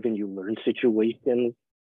you live and you learn situations.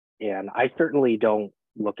 And I certainly don't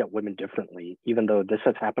look at women differently, even though this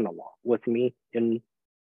has happened a lot with me in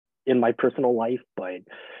my personal life. But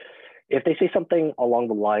if they say something along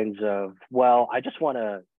the lines of, well, I just want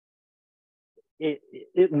to,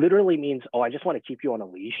 it literally means, oh, I just want to keep you on a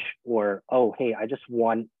leash, or, oh, hey, I just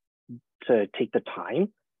want to take the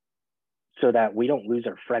time so that we don't lose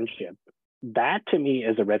our friendship. That to me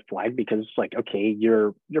is a red flag, because it's like, okay,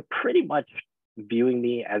 you're pretty much viewing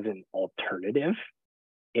me as an alternative.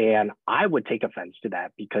 And I would take offense to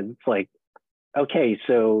that, because it's like, okay,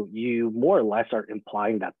 so you more or less are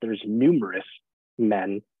implying that there's numerous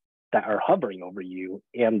men that are hovering over you,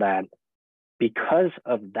 and that because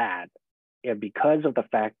of that, and because of the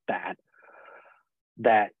fact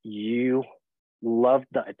that you love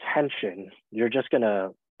the attention, you're just gonna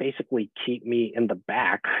basically keep me in the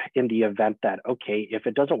back in the event that, okay, if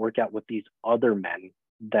it doesn't work out with these other men,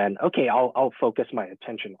 then okay, I'll focus my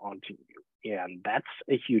attention onto you. And that's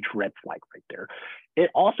a huge red flag right there. It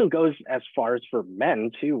also goes as far as for men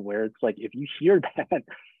too, where it's like, if you hear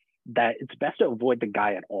that it's best to avoid the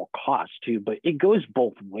guy at all costs too, but it goes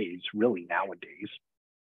both ways really nowadays.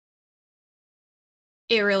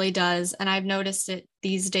 It really does. And I've noticed it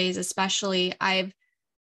these days, especially. I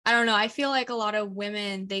don't know, I feel like a lot of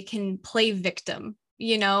women, they can play victim,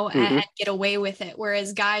 you know, and get away with it.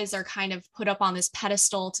 Whereas guys are kind of put up on this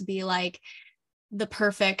pedestal to be like be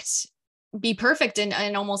perfect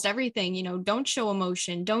in almost everything, you know, don't show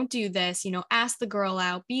emotion, don't do this, you know, ask the girl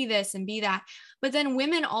out, be this and be that. But then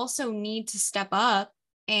women also need to step up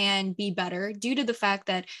and be better, due to the fact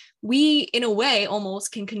that we, in a way,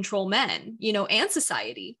 almost can control men, you know, and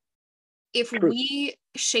society. If True. we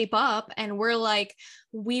shape up and we're like,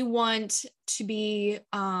 we want to be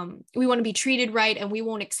treated right, and we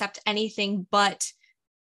won't accept anything but,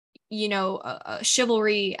 you know,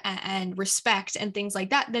 chivalry and respect and things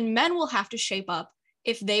like that, then men will have to shape up.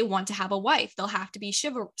 If they want to have a wife, they'll have to be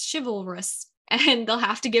chivalrous, and they'll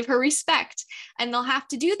have to give her respect, and they'll have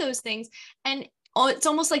to do those things. And it's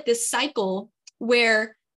almost like this cycle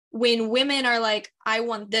where, when women are like, I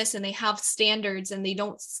want this, and they have standards, and they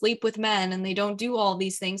don't sleep with men, and they don't do all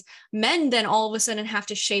these things, men then all of a sudden have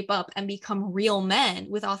to shape up and become real men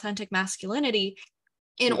with authentic masculinity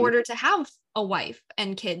in order to have a wife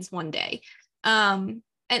and kids one day. And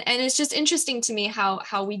it's just interesting to me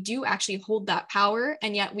how we do actually hold that power,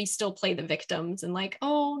 and yet we still play the victims and like,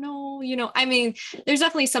 oh no, you know, I mean, there's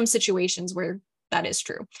definitely some situations where that is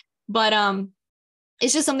true, but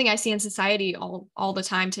it's just something I see in society all the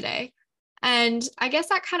time today. And I guess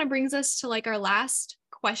that kind of brings us to like our last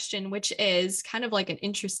question, which is kind of like an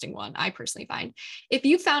interesting one, I personally find. If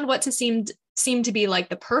you found what seemed to be like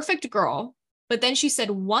the perfect girl, but then she said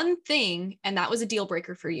one thing and that was a deal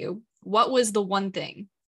breaker for you, what was the one thing?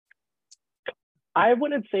 I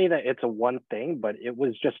wouldn't say that it's a one thing, but it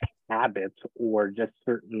was just habits, or just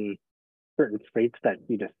certain traits that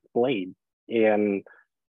she displayed.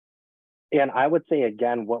 And I would say,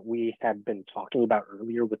 again, what we had been talking about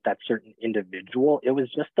earlier with that certain individual, it was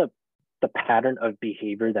just the pattern of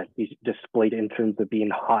behavior that he displayed in terms of being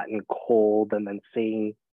hot and cold, and then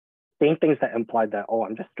saying things that implied that, oh,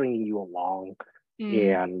 I'm just stringing you along,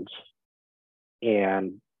 and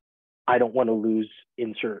I don't want to lose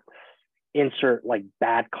insert like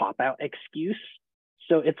bad cop out excuse.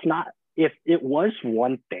 So it's not, if it was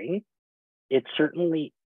one thing, it's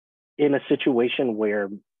certainly in a situation where,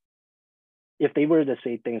 if they were to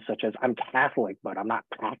say things such as, I'm Catholic, but I'm not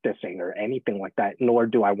practicing or anything like that, nor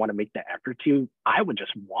do I want to make the effort to, I would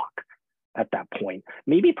just walk at that point.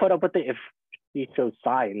 Maybe put up with it if he shows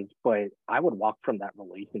signs, but I would walk from that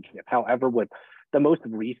relationship. However, with the most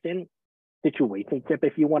recent situationship,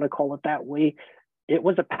 if you want to call it that way, it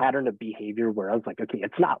was a pattern of behavior where I was like, okay,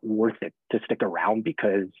 it's not worth it to stick around,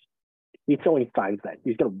 because he's showing signs that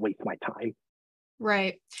he's going to waste my time.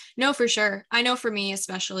 Right. No, for sure. I know for me,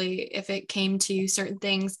 especially if it came to certain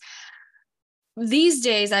things, these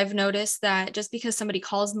days I've noticed that just because somebody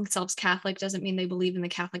calls themselves Catholic doesn't mean they believe in the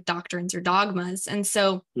Catholic doctrines or dogmas. And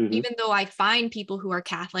so even though I find people who are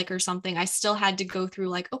Catholic or something, I still had to go through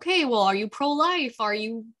like, okay, well, are you pro-life? Are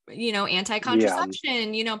you,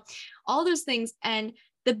 anti-contraception, all those things. And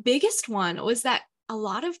the biggest one was that a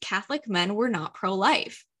lot of Catholic men were not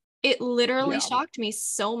pro-life. It literally shocked me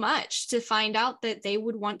so much to find out that they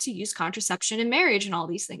would want to use contraception in marriage and all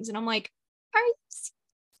these things. And I'm like, are you?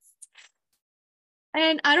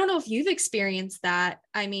 And I don't know if you've experienced that.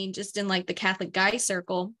 I mean, just in like the Catholic guy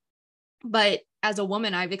circle, but as a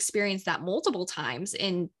woman, I've experienced that multiple times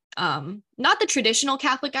in not the traditional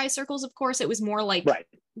Catholic guy circles, of course. It was more like,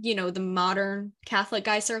 the modern Catholic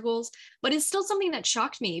guy circles, but it's still something that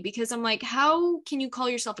shocked me because I'm like, how can you call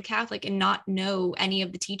yourself a Catholic and not know any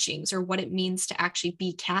of the teachings or what it means to actually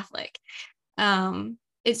be Catholic?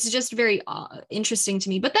 It's just very interesting to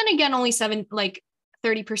me. But then again, only 30%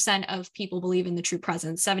 of people believe in the true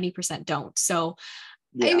presence, 70% don't. So,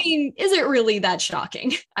 I mean, is it really that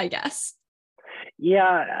shocking, I guess? Yeah,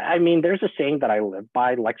 I mean, there's a saying that I live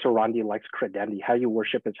by, lex orandi, lex credendi, how you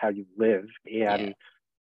worship is how you live. And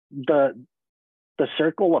the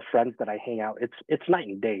circle of friends that I hang out, it's night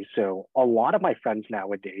and day. So a lot of my friends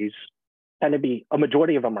nowadays tend to be, a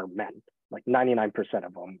majority of them are men, like 99%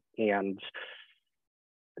 of them. And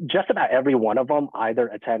just about every one of them either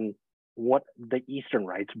attend what the Eastern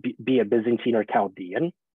rites, be a Byzantine or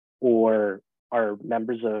Chaldean, or are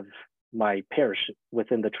members of my parish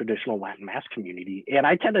within the traditional Latin Mass community. And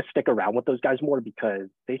I tend to stick around with those guys more because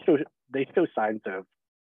they show signs of,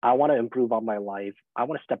 I want to improve on my life. I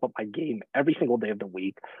want to step up my game every single day of the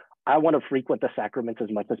week. I want to frequent the sacraments as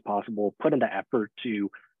much as possible, put in the effort to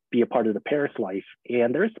be a part of the parish life.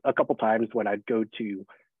 And there's a couple times when I'd go to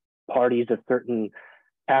parties of certain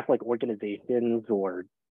Catholic organizations or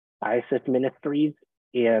diocese ministries,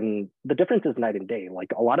 and the difference is night and day.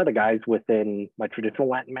 Like a lot of the guys within my traditional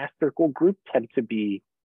Latin Mass circle group tend to be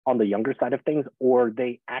on the younger side of things, or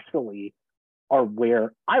they actually are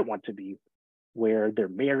where I want to be, where they're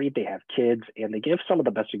married, they have kids, and they give some of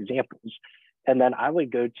the best examples. And then I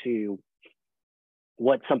would go to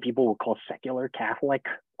what some people would call secular Catholic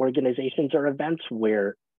organizations or events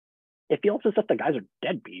where it feels as if the guys are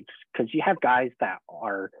deadbeats, because you have guys that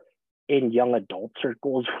are in young adult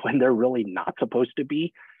circles when they're really not supposed to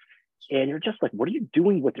be. And you're just like, what are you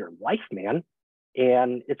doing with your life, man?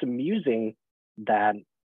 And it's amusing that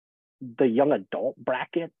the young adult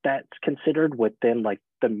bracket that's considered within like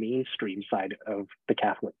the mainstream side of the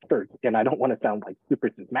Catholic Church, and I don't want to sound like super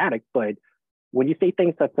systematic, but when you say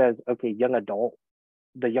things that says, okay, the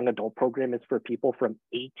young adult program is for people from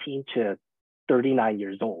 18 to 39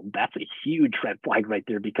 years old, that's a huge red flag right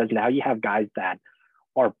there, because now you have guys that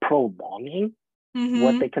are prolonging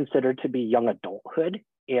what they consider to be young adulthood,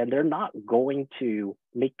 and they're not going to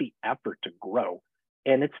make the effort to grow.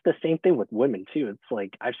 And it's the same thing with women too. It's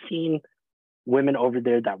like, I've seen women over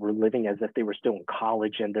there that were living as if they were still in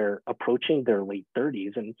college and they're approaching their late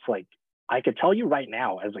 30s. And it's like, I could tell you right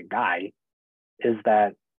now as a guy, is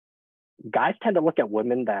that guys tend to look at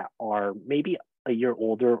women that are maybe a year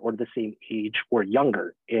older or the same age or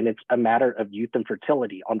younger. And it's a matter of youth and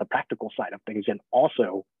fertility on the practical side of things. And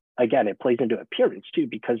also, again, it plays into appearance too,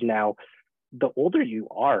 because now the older you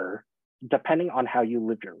are, depending on how you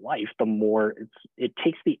live your life, the more it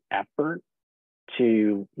takes the effort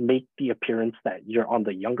to make the appearance that you're on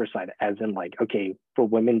the younger side, as in like, okay, for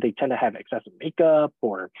women, they tend to have excessive makeup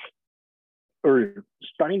or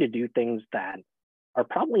starting to do things that are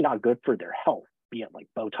probably not good for their health, be it like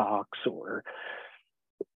Botox or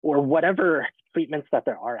whatever treatments that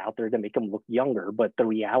there are out there to make them look younger. But the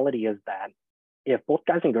reality is that if both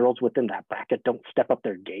guys and girls within that bracket don't step up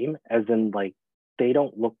their game, as in like they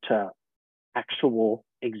don't look to actual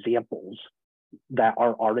examples that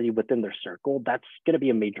are already within their circle, that's going to be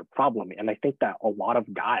a major problem. And I think that a lot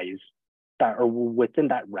of guys that are within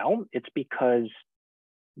that realm, it's because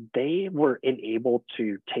they were unable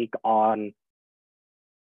to take on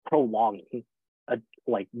prolonging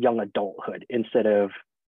like young adulthood instead of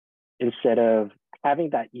having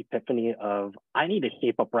that epiphany of, I need to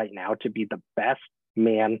shape up right now to be the best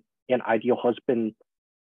man and ideal husband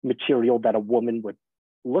material that a woman would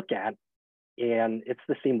look at. And it's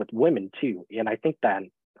the same with women too. And I think that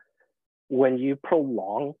when you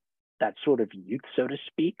prolong that sort of youth, so to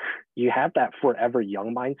speak, you have that forever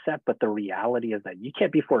young mindset, but the reality is that you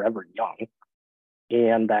can't be forever young.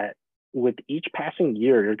 And that with each passing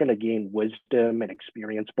year, you're going to gain wisdom and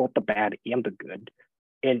experience, both the bad and the good.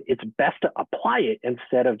 And it's best to apply it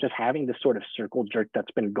instead of just having this sort of circle jerk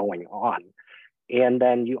that's been going on. And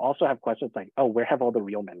then you also have questions like, oh, where have all the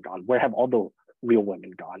real men gone? Where have all the real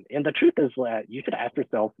women gone? And the truth is that you should ask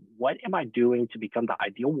yourself, what am I doing to become the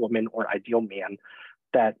ideal woman or ideal man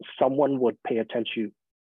that someone would pay attention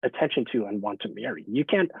to and want to marry? You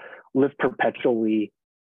can't live perpetually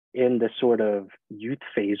in this sort of youth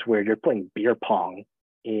phase where you're playing beer pong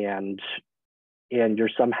and you're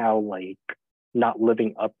somehow like not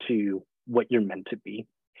living up to what you're meant to be.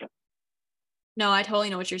 No, I totally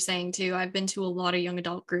know what you're saying too. I've been to a lot of young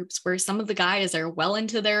adult groups where some of the guys are well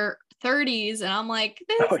into their 30s, and I'm like,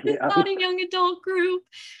 this is not a young adult group.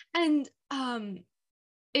 And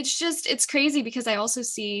it's crazy because I also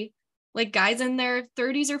see like guys in their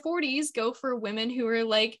 30s or 40s go for women who are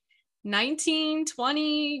like 19,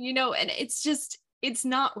 20, you know, and it's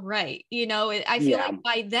not right. You know, I feel like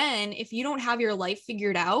by then, if you don't have your life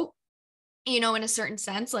figured out, you know, in a certain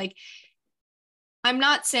sense, like, I'm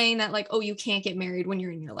not saying that like, oh, you can't get married when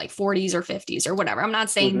you're in your like 40s or 50s or whatever. I'm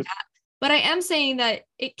not saying that, but I am saying that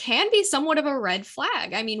it can be somewhat of a red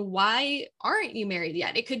flag. I mean, why aren't you married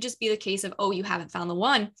yet? It could just be the case of, oh, you haven't found the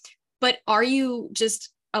one, but are you just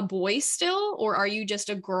a boy still, or are you just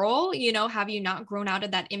a girl? You know, have you not grown out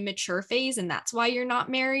of that immature phase and that's why you're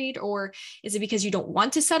not married? Or is it because you don't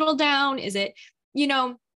want to settle down? Is it, you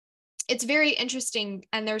know, it's very interesting,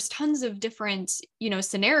 and there's tons of different, you know,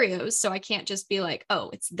 scenarios. So I can't just be like, oh,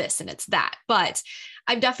 it's this and it's that, but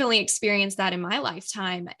I've definitely experienced that in my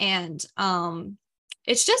lifetime. And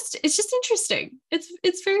it's just interesting.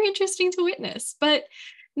 It's very interesting to witness, but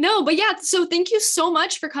yeah. So thank you so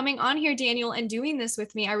much for coming on here, Daniel, and doing this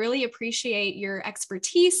with me. I really appreciate your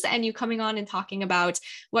expertise and you coming on and talking about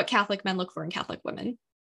what Catholic men look for in Catholic women.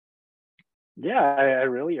 Yeah, I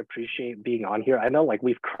really appreciate being on here. I know like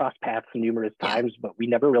we've crossed paths numerous times, but we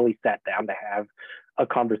never really sat down to have a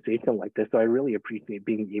conversation like this. So I really appreciate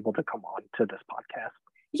being able to come on to this podcast.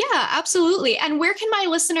 Yeah, absolutely. And where can my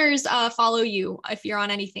listeners follow you if you're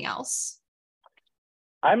on anything else?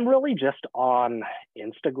 I'm really just on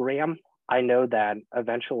Instagram. I know that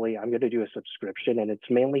eventually I'm going to do a subscription, and it's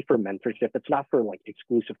mainly for mentorship. It's not for like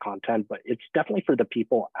exclusive content, but it's definitely for the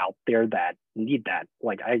people out there that need that.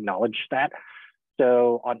 Like I acknowledge that.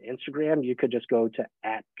 So on Instagram, you could just go to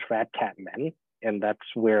 @TradCatMen, and that's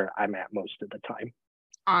where I'm at most of the time.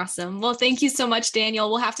 Awesome. Well, thank you so much, Daniel.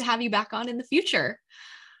 We'll have to have you back on in the future.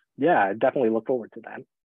 Yeah, I definitely look forward to that.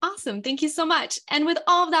 Awesome. Thank you so much. And with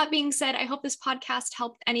all of that being said, I hope this podcast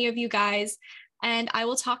helped any of you guys. And I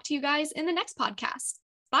will talk to you guys in the next podcast.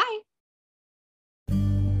 Bye.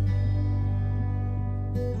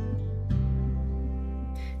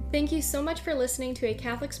 Thank you so much for listening to A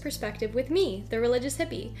Catholic's Perspective with me, The Religious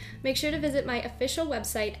Hippie. Make sure to visit my official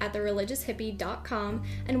website at thereligioushippie.com,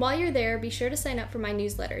 and while you're there, be sure to sign up for my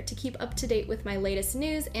newsletter to keep up to date with my latest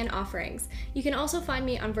news and offerings. You can also find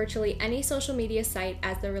me on virtually any social media site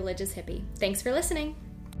as The Religious Hippie. Thanks for listening.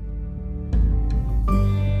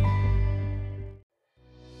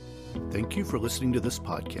 Thank you for listening to this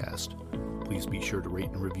podcast. Please be sure to rate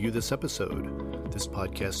and review this episode. This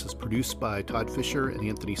podcast is produced by Todd Fisher and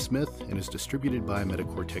Anthony Smith and is distributed by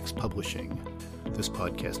Metacortex Publishing. This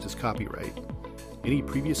podcast is copyright. Any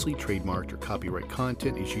previously trademarked or copyright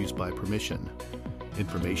content is used by permission.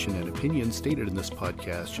 Information and opinions stated in this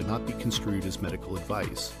podcast should not be construed as medical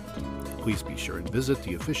advice. Please be sure and visit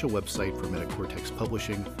the official website for Metacortex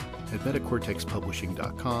Publishing at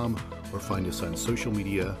metacortexpublishing.com or find us on social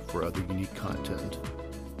media for other unique content.